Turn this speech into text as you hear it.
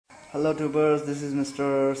Hello tubers, this is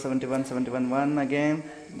Mr. 71711 again.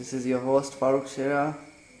 This is your host Farooq Shera,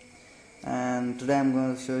 and today I'm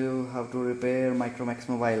going to show you how to repair micromax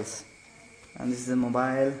mobiles. And this is a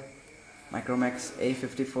mobile micromax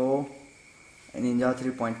A54 Ninja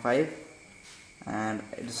 3.5, and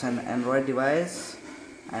it's an Android device,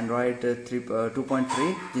 Android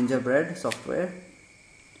 2.3 gingerbread software.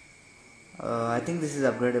 I think this is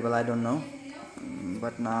upgradable, I don't know,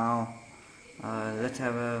 but now let's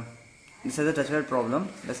have a this is a touchpad problem.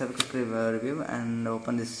 Let's have a quick review and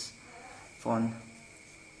open this phone.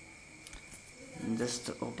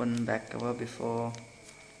 Just open back cover before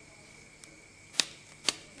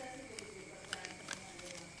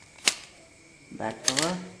back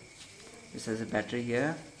cover. This has a battery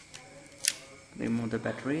here. Remove the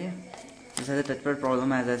battery. This has a touchpad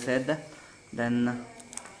problem, as I said. Then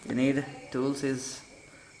you need tools is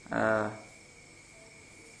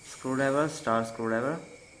screwdriver, star screwdriver.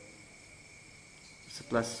 It's a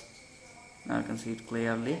plus. Now you can see it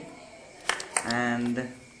clearly. And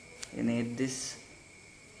you need this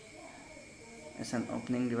as an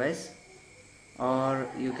opening device, or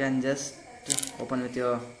you can just open with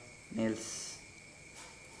your nails.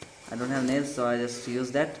 I don't have nails, so I just use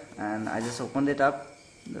that, and I just opened it up.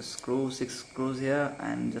 The screw, 6 screws here,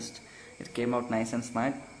 and just it came out nice and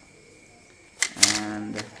smart.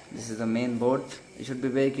 And this is the main board. You should be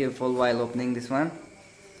very careful while opening this one.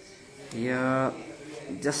 Here,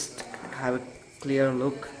 just have a clear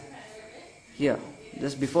look here.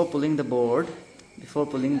 Just before pulling the board, before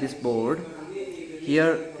pulling this board,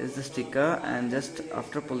 here is the sticker, and just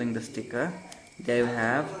after pulling the sticker, there you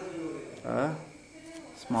have a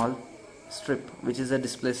small strip, which is a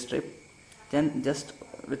display strip. Then just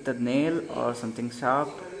with a nail or something sharp,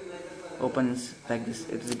 opens like this.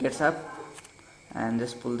 It gets up, and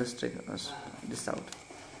just pull the sticker, this out,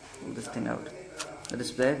 pull this thing out. The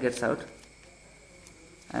display gets out,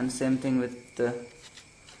 and same thing with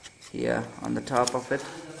here on the top of it.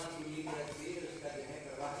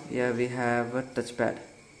 Here we have a touchpad.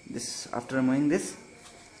 This, after removing this,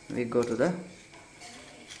 we go to the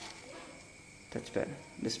touchpad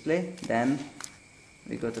display, then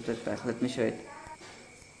we go to touchpad. Let me show it.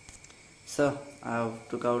 So I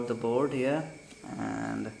took out the board here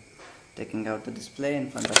and taking out the display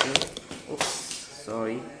in front of you. Oops,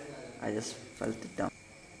 sorry, I just felt it down.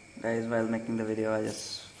 Guys, while making the video, I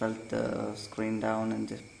just felt the screen down and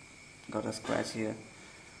just got a scratch here.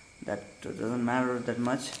 That doesn't matter that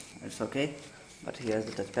much, it's okay. But here's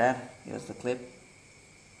the touchpad, here's the clip,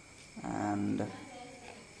 and you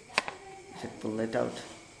should pull it out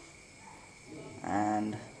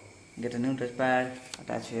and get a new touchpad,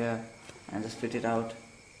 attach here, and just fit it out.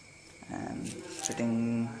 And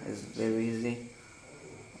fitting is very easy.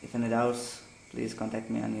 If any doubts, please contact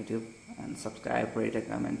me on YouTube, and subscribe, rate, and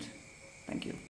comment. Thank you.